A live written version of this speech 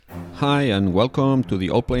Hi and welcome to the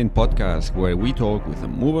Allplane Podcast, where we talk with the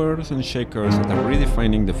movers and shakers that are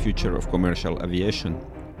redefining the future of commercial aviation.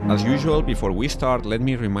 As usual, before we start, let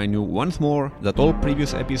me remind you once more that all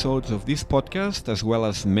previous episodes of this podcast, as well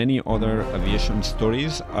as many other aviation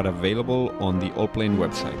stories, are available on the Allplane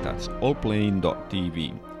website. That's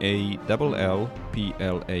allplane.tv, ALLPLANE.tv.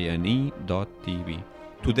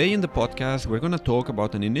 Today in the podcast, we're going to talk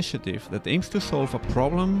about an initiative that aims to solve a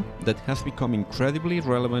problem that has become incredibly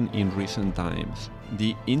relevant in recent times.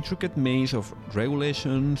 The intricate maze of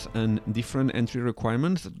regulations and different entry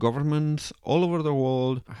requirements that governments all over the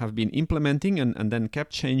world have been implementing and then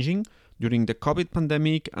kept changing during the COVID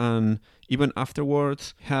pandemic and even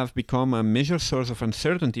afterwards have become a major source of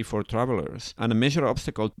uncertainty for travelers and a major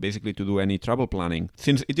obstacle basically to do any travel planning,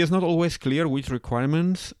 since it is not always clear which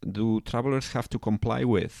requirements do travelers have to comply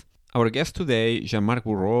with. Our guest today, Jean-Marc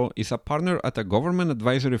Bourreau, is a partner at a government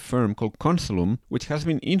advisory firm called Consulum, which has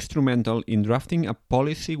been instrumental in drafting a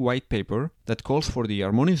policy white paper that calls for the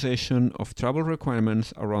harmonization of travel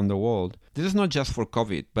requirements around the world. This is not just for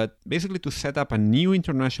COVID, but basically to set up a new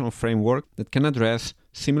international framework that can address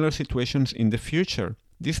similar situations in the future.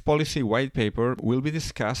 This policy white paper will be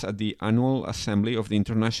discussed at the annual assembly of the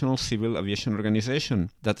International Civil Aviation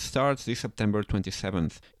Organization that starts this September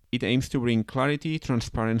 27th. It aims to bring clarity,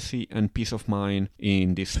 transparency, and peace of mind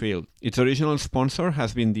in this field. Its original sponsor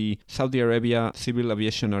has been the Saudi Arabia Civil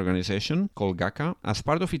Aviation Organization, called GACA, as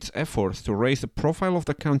part of its efforts to raise the profile of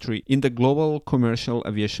the country in the global commercial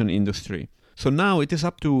aviation industry. So now it is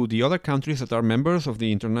up to the other countries that are members of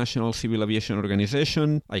the International Civil Aviation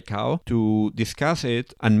Organization, ICAO, to discuss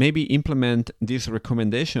it and maybe implement these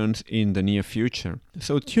recommendations in the near future.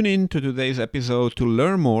 So tune in to today's episode to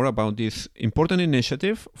learn more about this important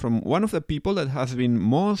initiative from one of the people that has been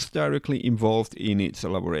most directly involved in its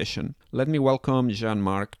elaboration. Let me welcome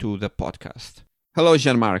Jean-Marc to the podcast. Hello,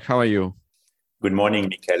 Jean-Marc. How are you? Good morning,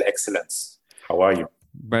 Michael. Excellent. How are you?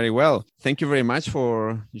 Very well. Thank you very much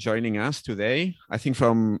for joining us today. I think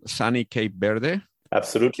from sunny Cape Verde.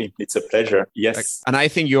 Absolutely. It's a pleasure. Yes. And I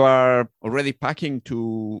think you are already packing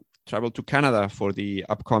to travel to Canada for the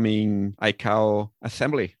upcoming ICAO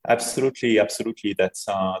assembly. Absolutely. That's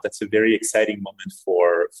a very exciting moment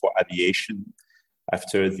for aviation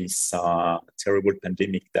after this terrible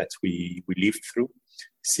pandemic that we lived through.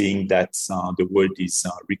 Seeing that the world is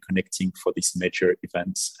reconnecting for this major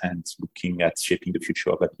event and looking at shaping the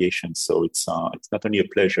future of aviation. So it's not only a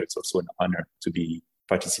pleasure, it's also an honor to be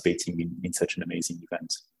participating in such an amazing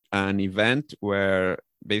event. An event where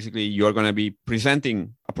basically you're going to be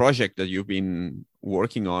presenting a project that you've been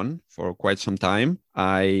working on for quite some time.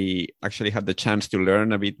 I actually had the chance to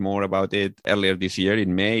learn a bit more about it earlier this year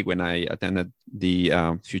in May when I attended the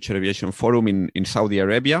Future Aviation Forum in Saudi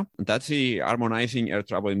Arabia. That's the Harmonizing Air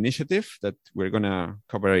Travel Initiative that we're going to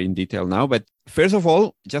cover in detail now. But first of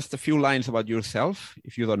all, just a few lines about yourself,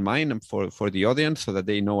 if you don't mind, and for the audience so that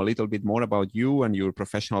they know a little bit more about you and your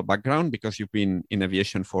professional background, because you've been in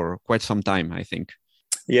aviation for quite some time, I think.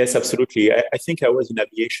 Yes, absolutely. I think I was in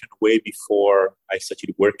aviation way before I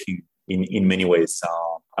started working in many ways.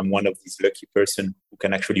 I'm one of these lucky person who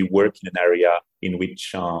can actually work in an area in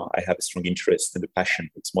which I have a strong interest and a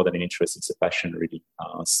passion. It's more than an interest, it's a passion really.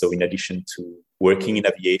 So in addition to working in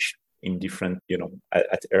aviation in different,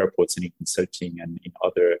 at airports and in consulting and in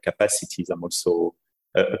other capacities, I'm also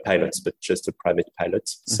a pilot, but just a private pilot.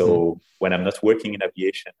 So when I'm not working in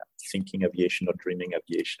aviation, I'm thinking aviation or dreaming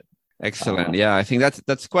aviation. Excellent. Yeah, I think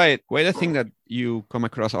that's quite a thing that you come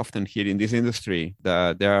across often here in this industry.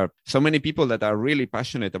 That there are so many people that are really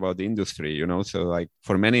passionate about the industry, So like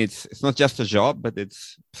for many, it's not just a job, but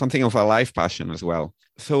it's something of a life passion as well.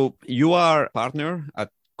 So you are a partner at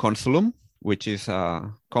Consulum, which is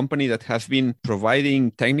a company that has been providing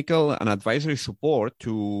technical and advisory support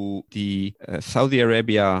to the Saudi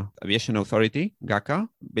Arabia Aviation Authority, GACA,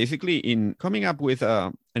 basically in coming up with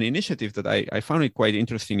an initiative that I found it quite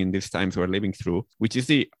interesting in these times we're living through, which is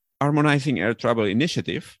the Harmonizing Air Travel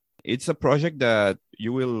Initiative. It's a project that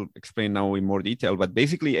you will explain now in more detail, but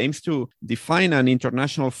basically aims to define an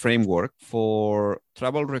international framework for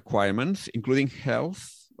travel requirements, including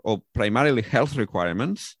health or primarily health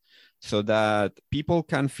requirements, so that people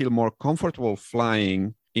can feel more comfortable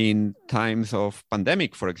flying in times of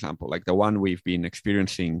pandemic, for example, like the one we've been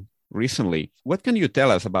experiencing recently. What can you tell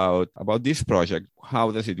us about this project? How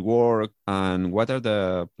does it work? And what are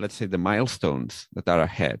the milestones that are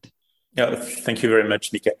ahead? Yeah, thank you very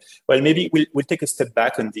much, Mika. Well, maybe we'll take a step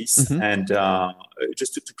back on this. And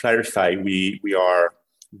just to clarify, we are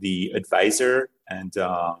the advisor and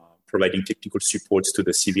providing technical support to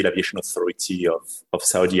the Civil Aviation Authority of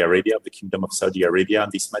Saudi Arabia, of the Kingdom of Saudi Arabia on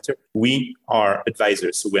this matter. We are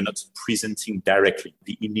advisors, so we're not presenting directly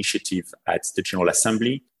the initiative at the General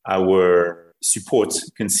Assembly. Our support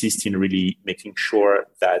consists in really making sure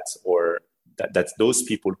that those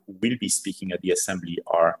people who will be speaking at the Assembly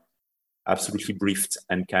are absolutely briefed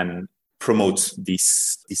and can promote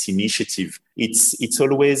this initiative. It's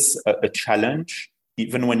always a challenge,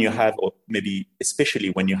 even when you have, or maybe especially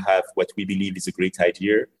when you have what we believe is a great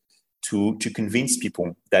idea, to convince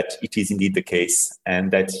people that it is indeed the case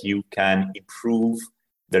and that you can improve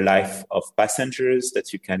the life of passengers,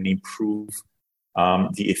 that you can improve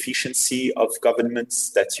the efficiency of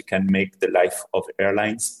governments, that you can make the life of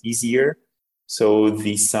airlines easier. So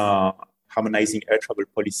this harmonizing air travel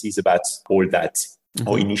policy is about all that,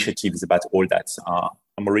 or initiative is about all that.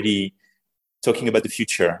 I'm already talking about the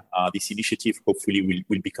future. This initiative hopefully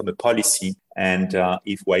will become a policy, and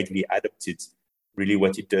if widely adopted, really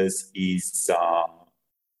what it does is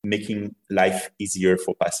making life easier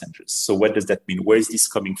for passengers. So what does that mean? Where is this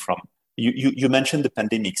coming from? You mentioned the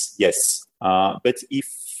pandemics, yes. But if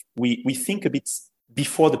we think a bit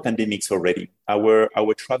before the pandemics already,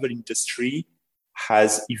 our travel industry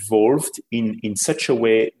has evolved in such a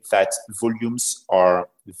way that volumes are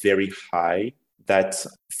very high, that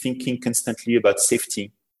thinking constantly about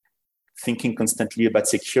safety, thinking constantly about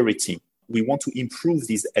security, we want to improve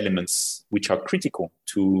these elements which are critical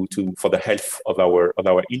for the health of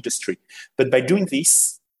our industry. But by doing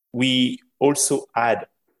this, we also add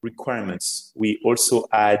requirements. We also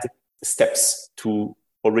add steps to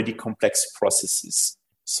already complex processes.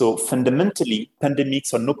 So fundamentally,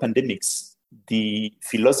 pandemics or no pandemics, the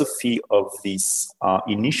philosophy of this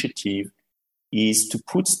initiative is to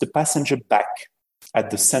put the passenger back at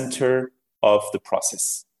the center of the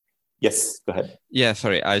process. Yes, go ahead. Yeah,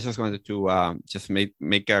 sorry. I just wanted to just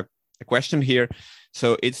make a question here.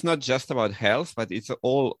 So it's not just about health, but it's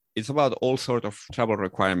about all sort of travel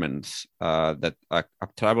requirements that a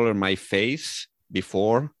traveler might face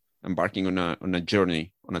before embarking on a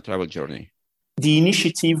travel journey. The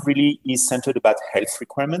initiative really is centered about health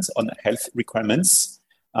requirements,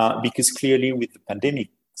 because clearly with the pandemic,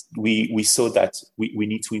 we saw that we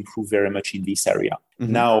need to improve very much in this area.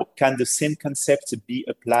 Mm-hmm. Now, can the same concept be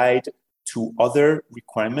applied to other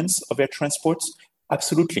requirements of air transport?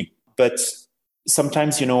 Absolutely. But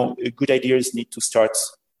sometimes, good ideas need to start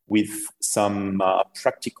with some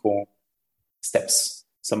practical steps,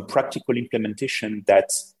 some practical implementation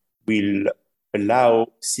that will allow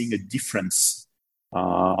seeing a difference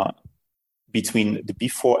between the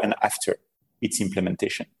before and after its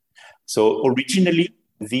implementation. So originally,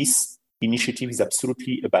 this initiative is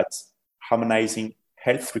absolutely about harmonizing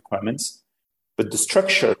health requirements, but the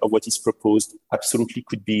structure of what is proposed absolutely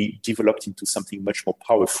could be developed into something much more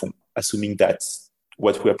powerful, assuming that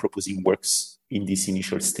what we are proposing works in this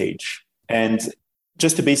initial stage. And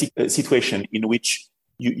just a basic situation in which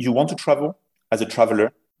you want to travel as a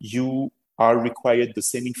traveler, you are required the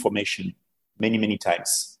same information many, many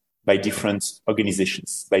times by different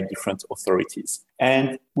organizations, by different authorities.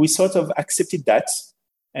 And we sort of accepted that.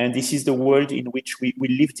 And this is the world in which we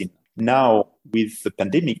lived in. Now, with the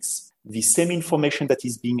pandemics, the same information that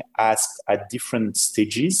is being asked at different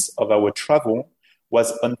stages of our travel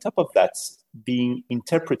was on top of that being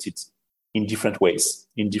interpreted in different ways,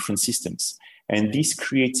 in different systems. And this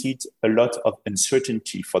created a lot of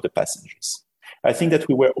uncertainty for the passengers. I think that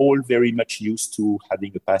we were all very much used to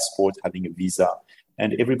having a passport, having a visa,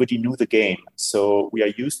 and everybody knew the game. So we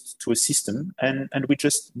are used to a system and we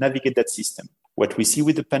just navigate that system. What we see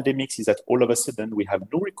with the pandemics is that all of a sudden we have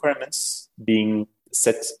new requirements being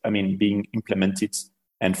implemented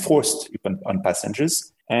and forced on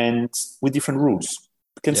passengers, and with different rules.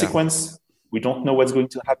 Consequence, we don't know what's going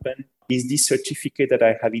to happen. Is this certificate that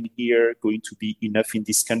I have in here going to be enough in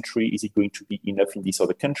this country? Is it going to be enough in this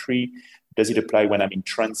other country? Does it apply when I'm in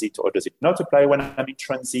transit, or does it not apply when I'm in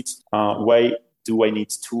transit? Why do I need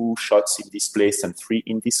 2 shots in this place and 3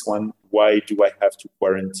 in this one? Why do I have to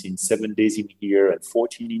quarantine 7 days in here and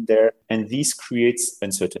 14 in there? And this creates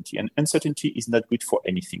uncertainty. And uncertainty is not good for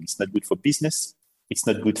anything. It's not good for business. It's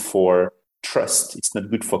not good for trust. It's not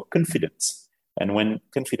good for confidence. And when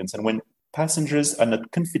passengers are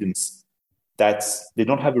not confident that they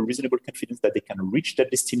don't have a reasonable confidence that they can reach their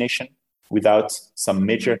destination without some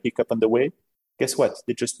major hiccup on the way, guess what?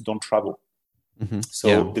 They just don't travel. Mm-hmm.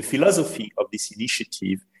 So the philosophy of this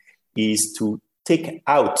initiative is to take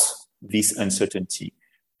out this uncertainty,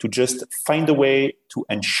 to just find a way to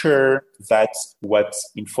ensure that what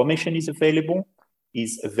information is available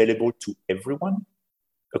to everyone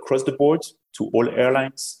across the board, to all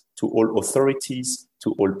airlines, to all authorities,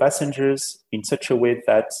 to all passengers in such a way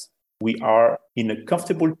that we are in a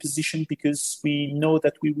comfortable position because we know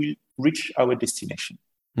that we will reach our destination.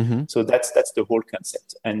 Mm-hmm. So that's the whole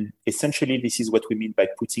concept. And essentially, this is what we mean by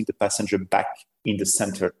putting the passenger back in the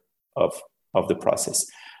center of the process.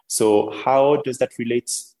 So how does that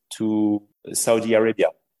relate to Saudi Arabia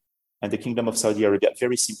and the Kingdom of Saudi Arabia?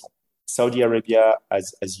 Very simple. Saudi Arabia,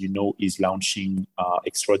 as you know, is launching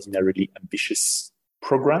extraordinarily ambitious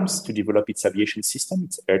programs to develop its aviation system,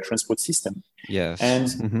 its air transport system. Yes.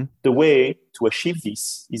 And the way to achieve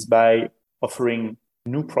this is by offering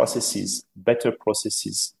new processes, better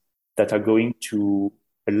processes that are going to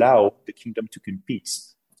allow the kingdom to compete,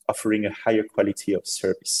 offering a higher quality of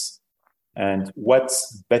service. And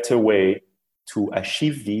what's better way to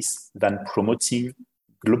achieve this than promoting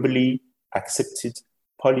globally accepted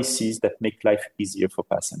policies that make life easier for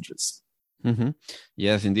passengers? Mm-hmm.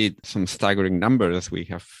 Yes, indeed. Some staggering numbers we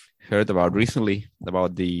have heard about recently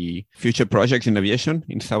about the future projects in aviation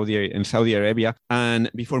in Saudi Arabia. And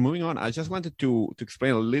before moving on, I just wanted to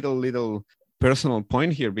explain a little personal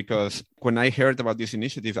point here, because when I heard about this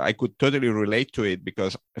initiative, I could totally relate to it,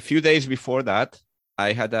 because a few days before that,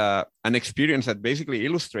 I had an experience that basically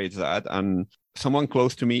illustrates that. And someone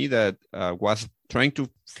close to me that was trying to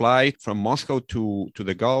fly from Moscow to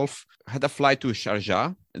the Gulf had a flight to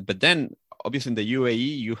Sharjah, but then obviously in the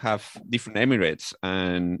UAE, you have different emirates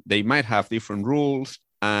and they might have different rules.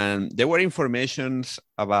 And there were informations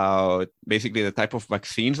about basically the type of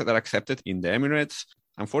vaccines that are accepted in the Emirates.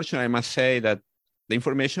 Unfortunately, I must say that the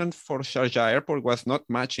information for Sharjah airport was not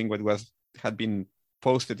matching what had been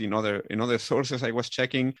posted in other sources I was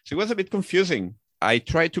checking. So it was a bit confusing. I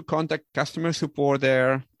tried to contact customer support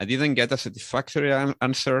there. I didn't get a satisfactory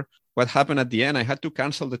answer. What happened at the end, I had to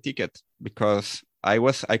cancel the ticket because I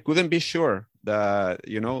couldn't be sure that,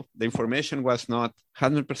 the information was not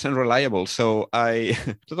 100% reliable. So I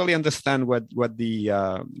totally understand what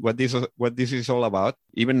this is all about.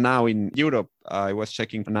 Even now in Europe, I was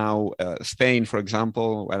checking now, Spain, for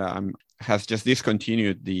example, where has just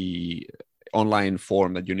discontinued the online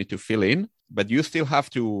form that you need to fill in, but you still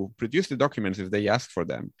have to produce the documents if they ask for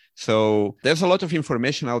them. So there's a lot of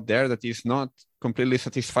information out there that is not completely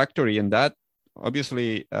satisfactory, and that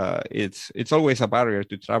obviously it's always a barrier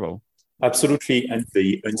to travel. Absolutely. And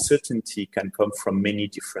the uncertainty can come from many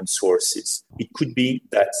different sources. It could be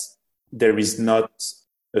that there is not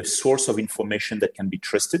a source of information that can be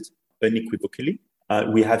trusted unequivocally.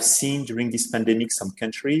 We have seen during this pandemic some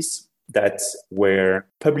countries that were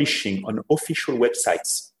publishing on official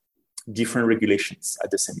websites different regulations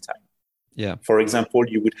at the same time. Yeah. For example,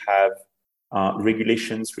 you would have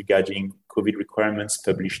regulations regarding COVID requirements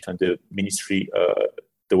published on the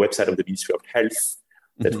website of the Ministry of Health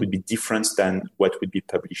that would be different than what would be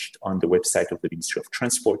published on the website of the Ministry of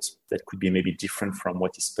Transport. That could be maybe different from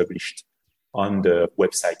what is published on the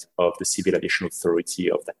website of the Civil Aviation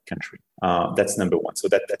Authority of that country. That's number one. So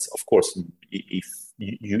that's of course, if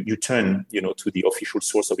you turn to the official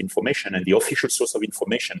source of information, and the official source of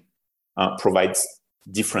information provides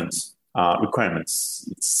different requirements.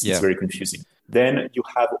 It's very confusing. Then you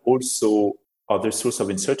have also other source of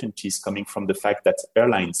uncertainties coming from the fact that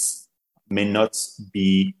airlines may not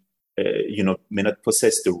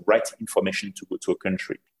possess the right information to go to a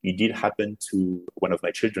country. It did happen to one of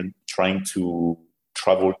my children trying to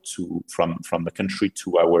travel from the country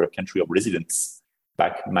to our country of residence,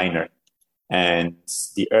 back minor. And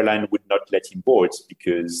the airline would not let him board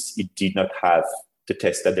because it did not have the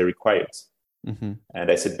test that they required. Mm-hmm. And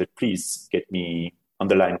I said, but please get me on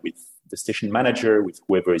the line with the station manager, with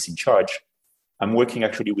whoever is in charge. I'm working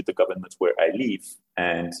actually with the government where I live,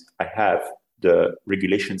 and I have the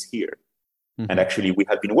regulations here. Mm-hmm. And actually, we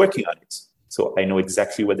have been working on it. So I know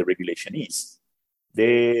exactly what the regulation is.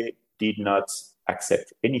 They did not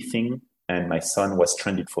accept anything. And my son was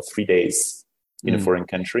stranded for 3 days in a foreign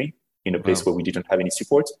country, in a place where we didn't have any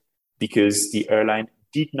support, because the airline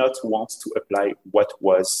did not want to apply what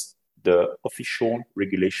was the official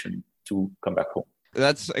regulation to come back home.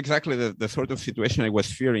 That's exactly the sort of situation I was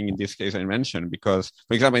fearing in this case I mentioned, because,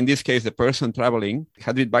 for example, in this case, the person traveling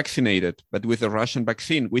had been vaccinated, but with the Russian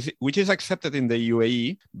vaccine, which is accepted in the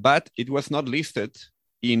UAE, but it was not listed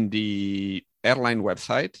in the airline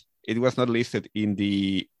website. It was not listed in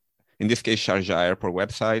this case, Sharjah airport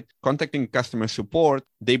website. Contacting customer support,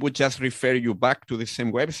 they would just refer you back to the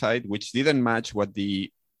same website, which didn't match what the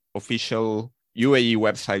official UAE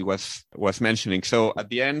website was mentioning. So at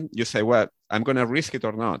the end, you say, well, I'm going to risk it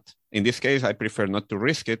or not. In this case, I prefer not to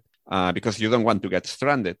risk it because you don't want to get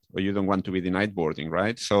stranded or you don't want to be denied boarding,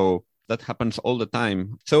 right? So that happens all the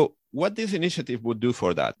time. So what this initiative would do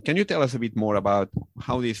for that. Can you tell us a bit more about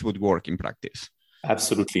how this would work in practice?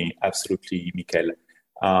 Absolutely, Michael.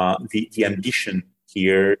 The ambition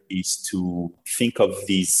here is to think of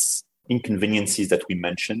these inconveniences that we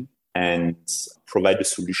mentioned and provide a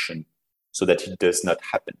solution so that it does not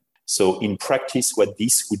happen. So in practice, what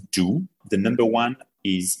this would do, the number one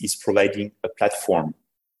is providing a platform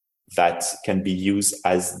that can be used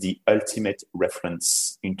as the ultimate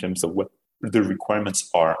reference in terms of what the requirements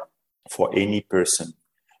are for any person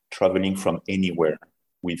traveling from anywhere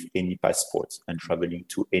with any passport and traveling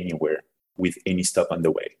to anywhere with any stop on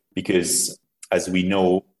the way. Because as we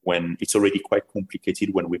know, when it's already quite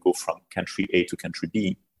complicated when we go from country A to country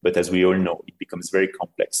B, but as we all know, it becomes very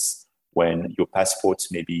complex when your passport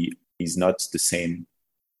maybe is not the same.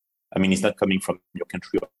 I mean, it's not coming from your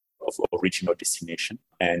country of origin or destination,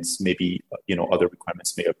 and maybe other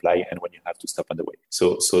requirements may apply, and when you have to stop on the way.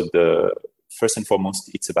 So the first and foremost,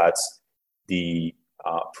 it's about the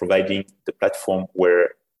providing the platform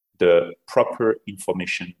where the proper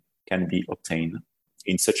information can be obtained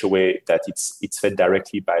in such a way that it's fed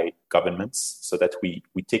directly by governments, so that we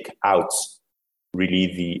take out really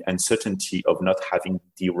the uncertainty of not having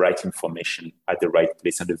the right information at the right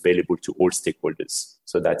place and available to all stakeholders.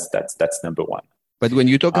 So that's number one. But when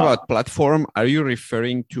you talk about platform, are you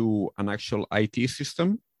referring to an actual IT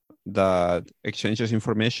system that exchanges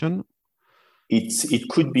information? It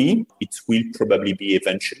could be. It will probably be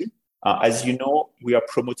eventually. As you know, we are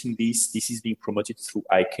promoting this. This is being promoted through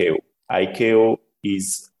ICAO. ICAO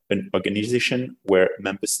is an organization where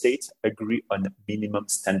member states agree on minimum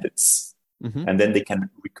standards, and then they can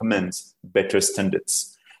recommend better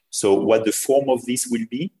standards. So what the form of this will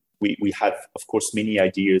be, we have, of course, many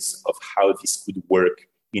ideas of how this could work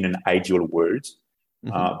in an ideal world.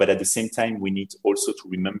 But at the same time, we need also to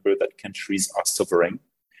remember that countries are sovereign,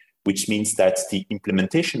 which means that the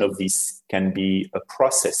implementation of this can be a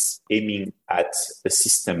process aiming at a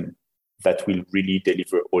system that will really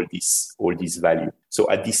deliver all this value. So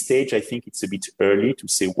at this stage, I think it's a bit early to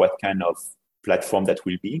say what kind of platform that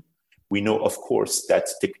will be. We know, of course, that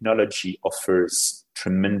technology offers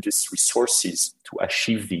tremendous resources to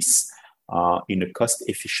achieve this in a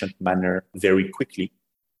cost-efficient manner very quickly.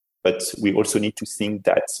 But we also need to think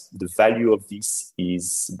that the value of this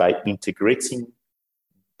is by integrating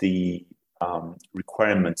the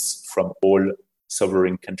requirements from all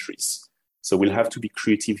sovereign countries. So we'll have to be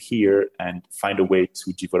creative here and find a way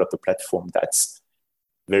to develop a platform that's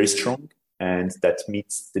very strong and that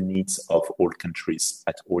meets the needs of all countries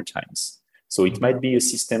at all times. So it might be a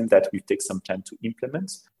system that will take some time to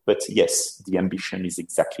implement, but yes, the ambition is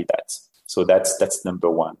exactly that. So that's number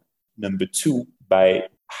one. Number two, by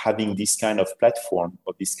having this kind of platform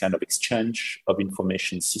or this kind of exchange of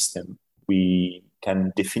information system, we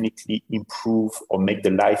can definitely improve or make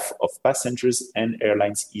the life of passengers and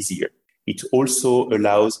airlines easier. It also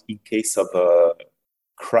allows, in case of a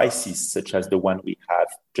crisis such as the one we have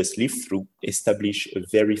just lived through, establish a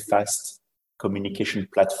very fast communication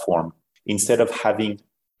platform instead of having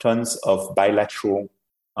tons of bilateral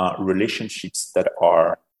relationships that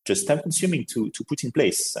are just time-consuming to put in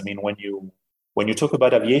place. I mean, when you talk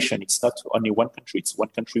about aviation, it's not only one country; it's one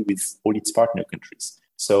country with all its partner countries.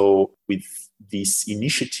 So, with this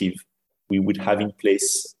initiative, we would have in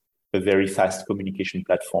place a very fast communication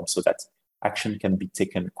platform so that action can be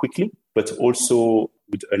taken quickly, but also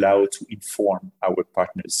would allow to inform our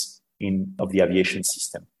partners of the aviation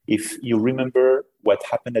system. If you remember what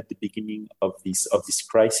happened at the beginning of this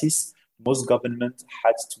crisis, most governments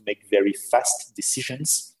had to make very fast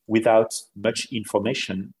decisions without much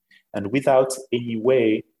information and without any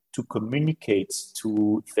way to communicate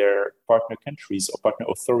to their partner countries or partner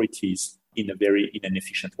authorities in an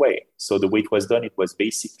efficient way. So the way it was done, it was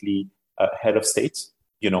basically a head of state,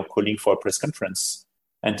 calling for a press conference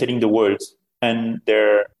and telling the world and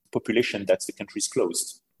their population that the country is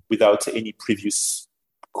closed without any previous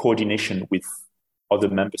coordination with other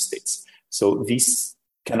member states. So this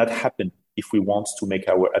cannot happen if we want to make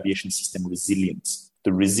our aviation system resilient.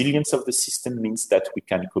 The resilience of the system means that we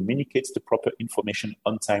can communicate the proper information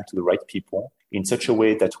on time to the right people in such a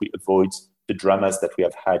way that we avoid the dramas that we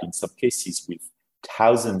have had in some cases with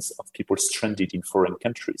thousands of people stranded in foreign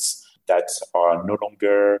countries that are no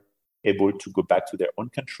longer able to go back to their own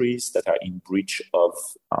countries, that are in breach of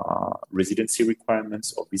residency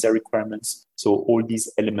requirements or visa requirements. So all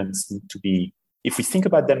these elements need to be, if we think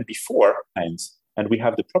about them beforehand and we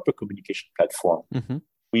have the proper communication platform,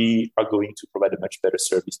 we are going to provide a much better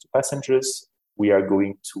service to passengers. We are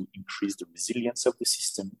going to increase the resilience of the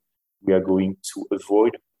system. We are going to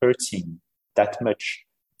avoid hurting that much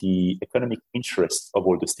the economic interest of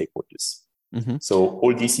all the stakeholders. Mm-hmm. So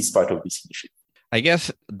all this is part of this initiative. I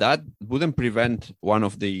guess that wouldn't prevent one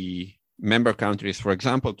of the member countries, for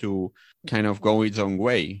example, to kind of go its own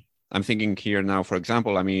way. I'm thinking here now, for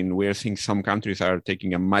example, I mean, we're seeing some countries are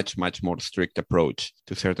taking a much, much more strict approach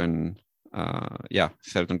to certain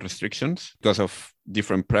restrictions because of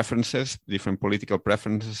different preferences, different political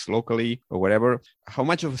preferences locally or whatever. How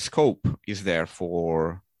much of a scope is there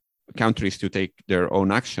for countries to take their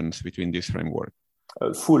own actions within this framework?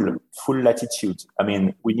 Full latitude. I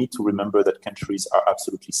mean, we need to remember that countries are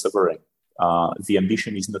absolutely sovereign. The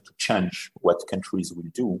ambition is not to change what countries will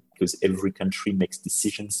do, because every country makes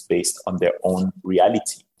decisions based on their own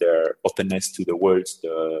reality, their openness to the world,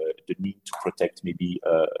 the need to protect maybe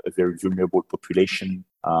a very vulnerable population.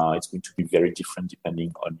 It's going to be very different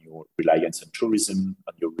depending on your reliance on tourism,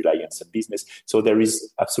 on your reliance on business. So there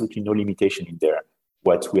is absolutely no limitation in there.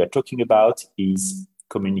 What we are talking about is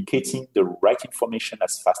communicating the right information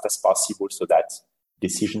as fast as possible so that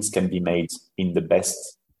decisions can be made in the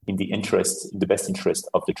best interest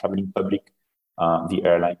of the traveling public, the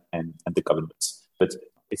airline, and the government. But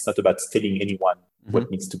it's not about telling anyone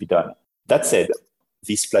what needs to be done. That said,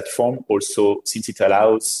 this platform also, since it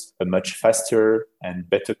allows a much faster and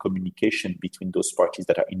better communication between those parties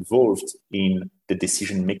that are involved in the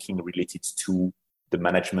decision-making related to the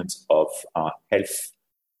management of health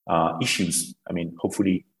issues. I mean,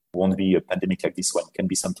 hopefully it won't be a pandemic like this one. It can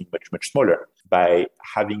be something much, much smaller. By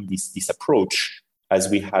having this approach, as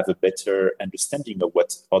we have a better understanding of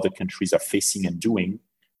what other countries are facing and doing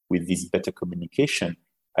with this better communication,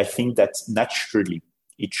 I think that naturally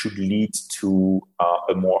it should lead to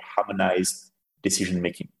a more harmonized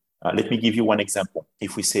decision-making. Let me give you one example.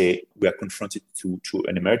 If we say we are confronted to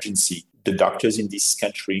an emergency, the doctors in this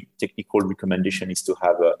country, technical recommendation is to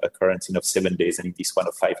have a quarantine of 7 days, and in this one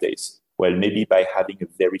of 5 days. Well, maybe by having a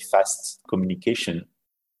very fast communication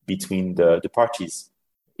between the parties,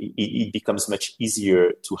 it becomes much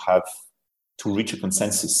easier to reach a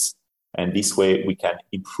consensus. And this way we can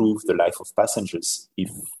improve the life of passengers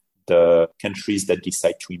if the countries that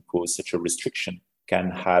decide to impose such a restriction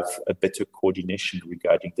can have a better coordination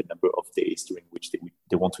regarding the number of days during which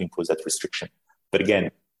they want to impose that restriction. But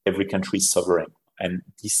again, every country is sovereign. And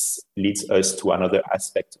this leads us to another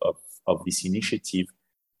aspect of this initiative,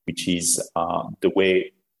 which is the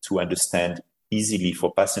way to understand easily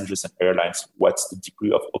for passengers and airlines what's the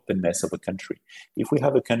degree of openness of a country. If we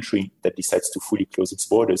have a country that decides to fully close its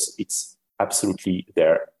borders, it's absolutely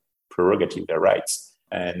their prerogative, their rights.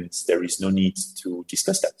 And there is no need to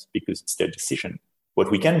discuss that because it's their decision. What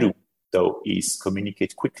we can do, though, is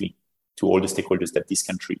communicate quickly to all the stakeholders that this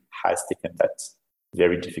country has taken that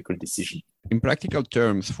very difficult decision. In practical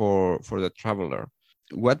terms for the traveler,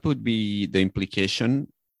 what would be the implication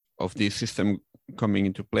of this system coming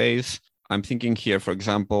into place? I'm thinking here, for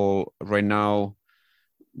example, right now,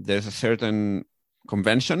 there's a certain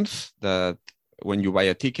conventions that when you buy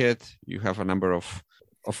a ticket, you have a number of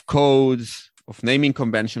codes, of naming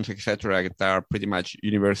conventions, etc., that are pretty much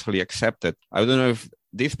universally accepted. I don't know if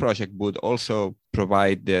this project would also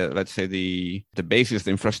provide the basis,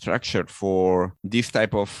 the infrastructure for this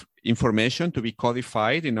type of information to be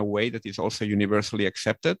codified in a way that is also universally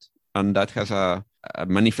accepted, and that has a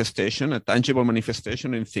manifestation, a tangible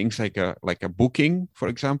manifestation in things like a booking, for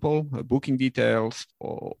example, booking details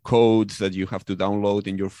or codes that you have to download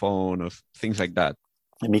in your phone or things like that.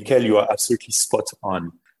 Michael, you are absolutely spot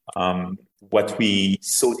on. What we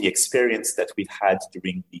saw, the experience that we've had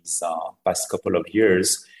during these past couple of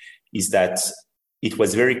years is that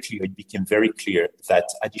it became very clear that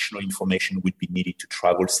additional information would be needed to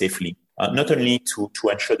travel safely, not only to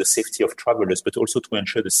ensure the safety of travelers, but also to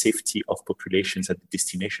ensure the safety of populations at the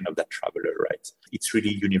destination of that traveler, right? It's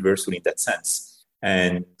really universal in that sense.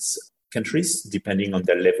 And countries, depending on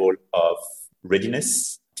their level of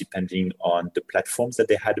readiness, depending on the platforms that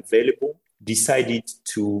they had available, decided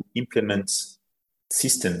to implement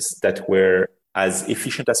systems that were as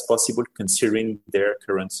efficient as possible considering their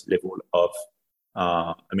current level of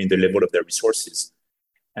the level of their resources.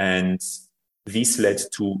 And this led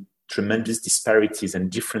to tremendous disparities and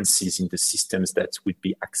differences in the systems that would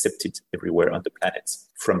be accepted everywhere on the planet.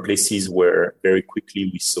 From places where very quickly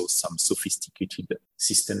we saw some sophisticated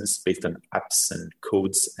systems based on apps and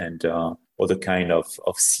codes and other kind of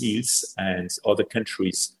seals, and other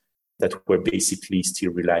countries that were basically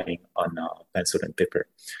still relying on pencil and paper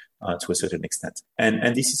to a certain extent.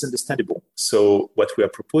 And this is understandable. So what we are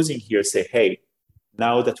proposing here, say, hey,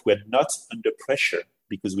 now that we're not under pressure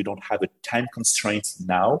because we don't have a time constraint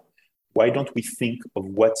now, why don't we think of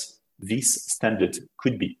what this standard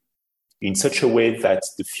could be in such a way that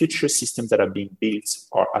the future systems that are being built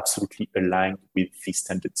are absolutely aligned with these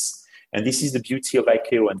standards? And this is the beauty of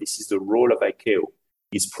ICAO, and this is the role of ICAO,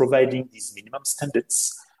 is providing these minimum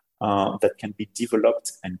standards that can be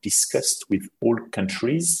developed and discussed with all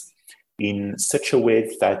countries in such a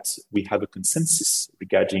way that we have a consensus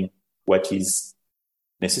regarding what is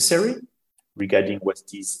necessary, regarding what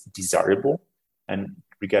is desirable, and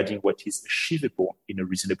regarding what is achievable in a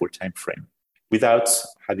reasonable time frame, without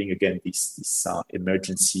having, again, this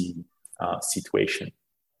emergency situation.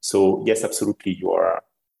 So yes, absolutely, you are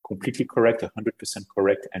completely correct, 100%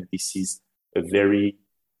 correct, and this is a very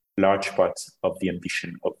large part of the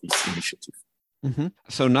ambition of this initiative. Mm-hmm.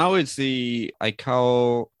 So now it's the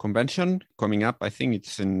ICAO convention coming up. I think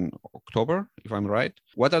it's in October, if I'm right.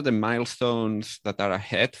 What are the milestones that are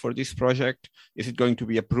ahead for this project? Is it going to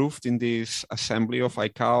be approved in this assembly of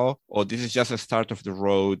ICAO, or this is just a start of the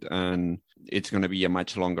road and it's going to be a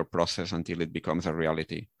much longer process until it becomes a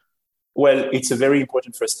reality? Well, it's a very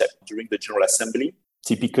important first step. During the General Assembly,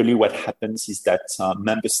 typically what happens is that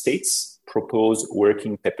member states propose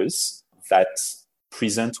working papers that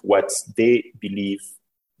present what they believe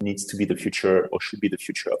needs to be the future or should be the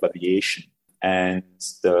future of aviation. And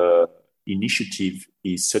the initiative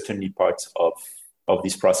is certainly part of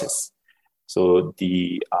this process. So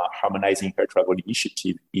the Harmonizing Air Travel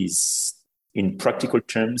Initiative is, in practical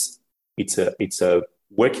terms, it's a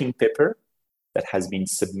working paper that has been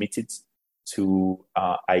submitted to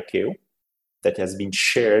ICAO, that has been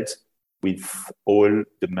shared with all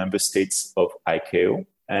the member states of ICAO,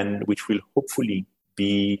 and which will hopefully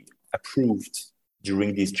be approved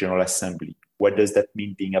during this General Assembly. What does that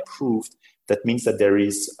mean, being approved? That means that there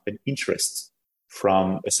is an interest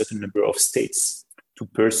from a certain number of states to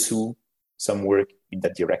pursue some work in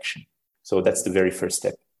that direction. So that's the very first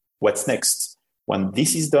step. What's next? When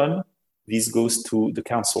this is done, this goes to the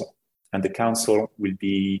Council, and the Council will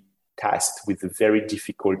be tasked with the very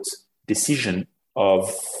difficult decision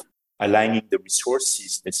of aligning the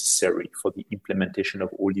resources necessary for the implementation of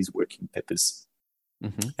all these working papers.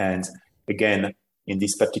 Mm-hmm. And again, in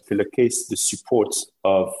this particular case, the support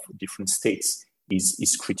of different states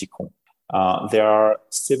is critical. There are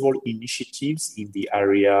several initiatives in the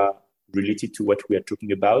area related to what we are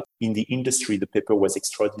talking about. In the industry, the paper was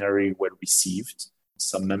extraordinarily well received.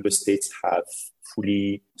 Some member states have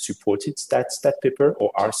fully supported that paper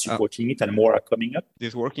or are supporting it, and more are coming up.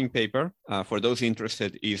 This working paper, for those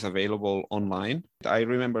interested, is available online. I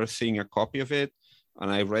remember seeing a copy of it,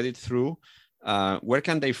 and I read it through. Where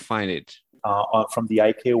can they find it? From the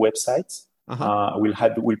ICAO website. Uh-huh.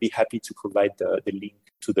 We'll be happy to provide the link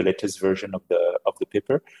to the latest version of the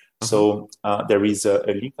paper. Uh-huh. So there is a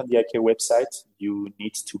link on the ICAO website. You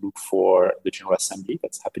need to look for the General Assembly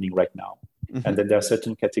that's happening right now. Mm-hmm. And then there are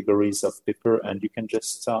certain categories of paper, and you can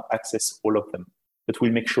just access all of them. But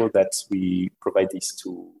we'll make sure that we provide this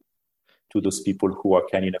to those people who are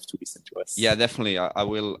kind enough to listen to us. Yeah, definitely. I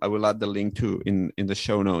will add the link to in the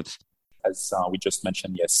show notes. As we just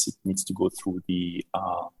mentioned, yes, it needs to go through the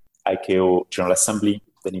ICAO General Assembly.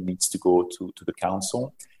 Then it needs to go to the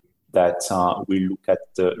Council that will look at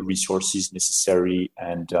the resources necessary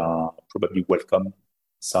and probably welcome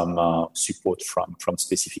some support from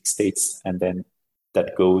specific states. And then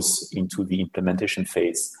that goes into the implementation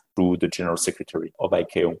phase through the General Secretary of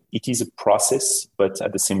ICAO. It is a process, but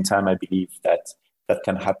at the same time, I believe that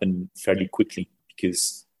can happen fairly quickly,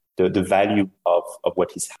 because the value of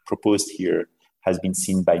what is proposed here has been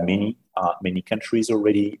seen by many countries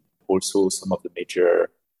already. Also, some of the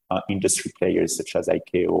major industry players such as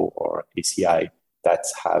ICAO or ACI that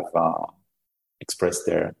have expressed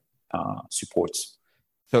their support.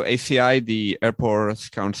 So ACI, the Airports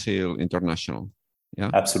Council International,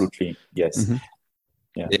 yeah? Absolutely, yes. Mm-hmm.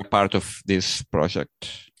 Yeah. They're part of this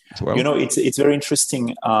project as well. You know, it's very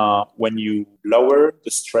interesting when you lower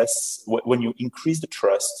the stress, when you increase the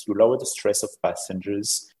trust, you lower the stress of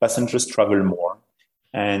passengers. Passengers travel more,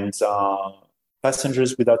 and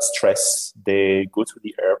passengers without stress, they go to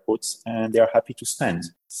the airports and they are happy to spend.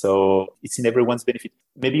 So it's in everyone's benefit.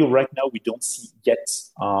 Maybe right now we don't see yet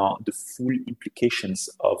the full implications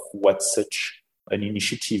of what such an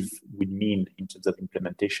initiative would mean in terms of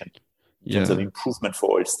implementation, in terms of improvement for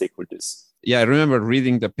all stakeholders. Yeah, I remember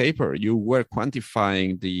reading the paper. You were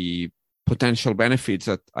quantifying the potential benefits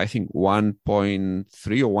at, I think, 1.3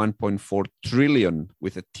 or 1.4 trillion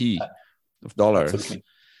with a T of dollars. Absolutely.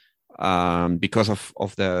 Because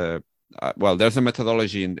of the there's a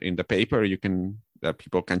methodology in the paper.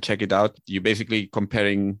 People can check it out. You're basically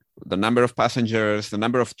comparing the number of passengers, the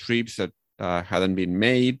number of trips that hadn't been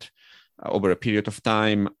made over a period of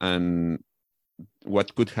time, and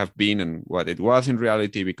what could have been and what it was in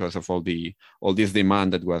reality because of all this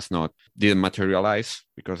demand that didn't materialize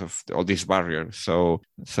because of all these barriers. So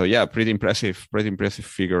yeah, pretty impressive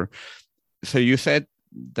figure. So you said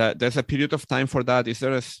that there's a period of time for that. Is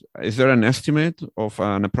there an estimate of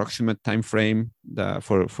an approximate time frame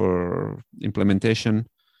for implementation?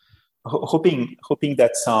 Hoping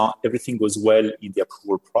that everything goes well in the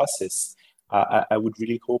approval process. I would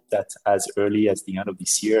really hope that as early as the end of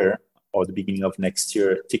this year or the beginning of next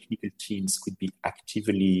year, technical teams could be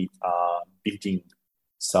actively building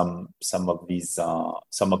some of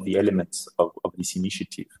the elements of this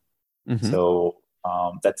initiative. Mm-hmm. So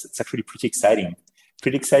that's actually pretty exciting.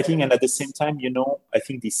 And at the same time, I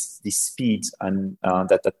think this speed and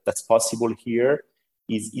that's possible here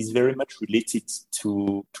is very much related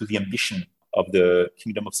to the ambition of the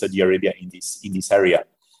Kingdom of Saudi Arabia in this area.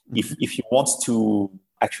 Mm-hmm. If you want to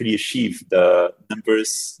actually achieve the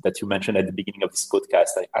numbers that you mentioned at the beginning of this podcast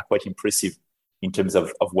are quite impressive in terms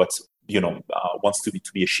of what wants to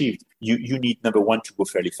be achieved. You need, number one, to go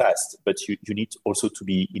fairly fast, but you need also to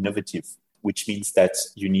be innovative, which means that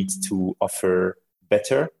you need to offer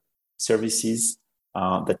better services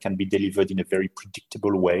that can be delivered in a very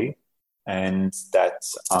predictable way, and that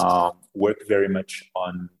work very much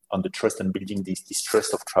on the trust and building this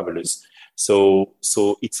trust of travelers. So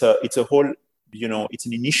it's a whole, it's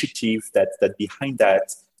an initiative that behind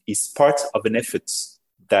that is part of an effort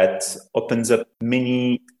that opens up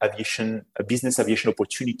many business aviation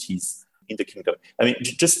opportunities in the kingdom. I mean,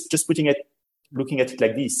 just looking at it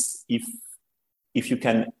like this, if you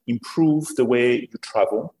can improve the way you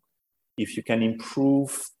travel, if you can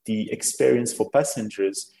improve the experience for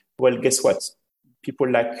passengers, well, guess what? People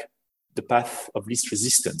like the path of least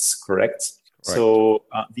resistance, correct? Right. So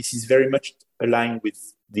this is very much aligned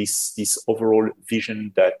with this overall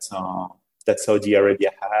vision that Saudi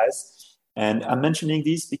Arabia has. And I'm mentioning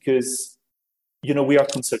this because, we are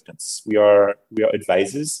consultants, we are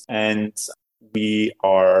advisors, and we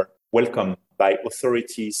are welcomed by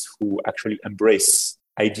authorities who actually embrace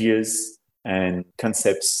ideas and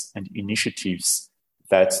concepts and initiatives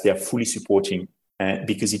that they are fully supporting,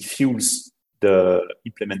 because it fuels the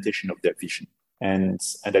implementation of their vision. And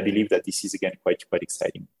I believe that this is, again, quite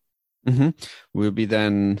exciting. Mm-hmm. We'll be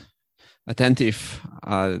then attentive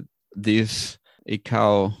at this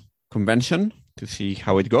ICAO convention to see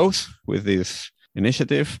how it goes with this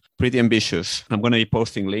initiative. Pretty ambitious. I'm going to be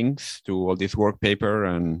posting links to all this work paper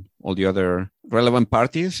and all the other relevant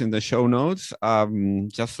parties in the show notes.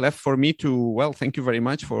 Just left for me to, thank you very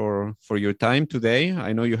much for your time today.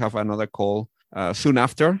 I know you have another call soon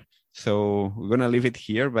after, so we're going to leave it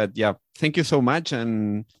here. But yeah, thank you so much.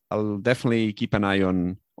 And I'll definitely keep an eye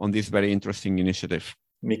on this very interesting initiative.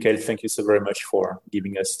 Michael, thank you so very much for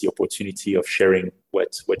giving us the opportunity of sharing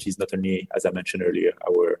what is not only, as I mentioned earlier,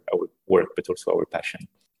 our work, but also our passion.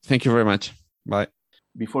 Thank you very much. Bye.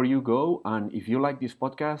 Before you go, and if you like this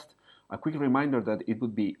podcast, a quick reminder that it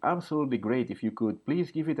would be absolutely great if you could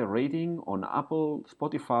please give it a rating on Apple,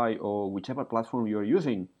 Spotify, or whichever platform you're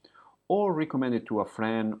using, or recommend it to a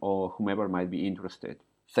friend or whomever might be interested.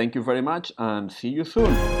 Thank you very much, and see you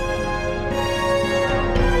soon.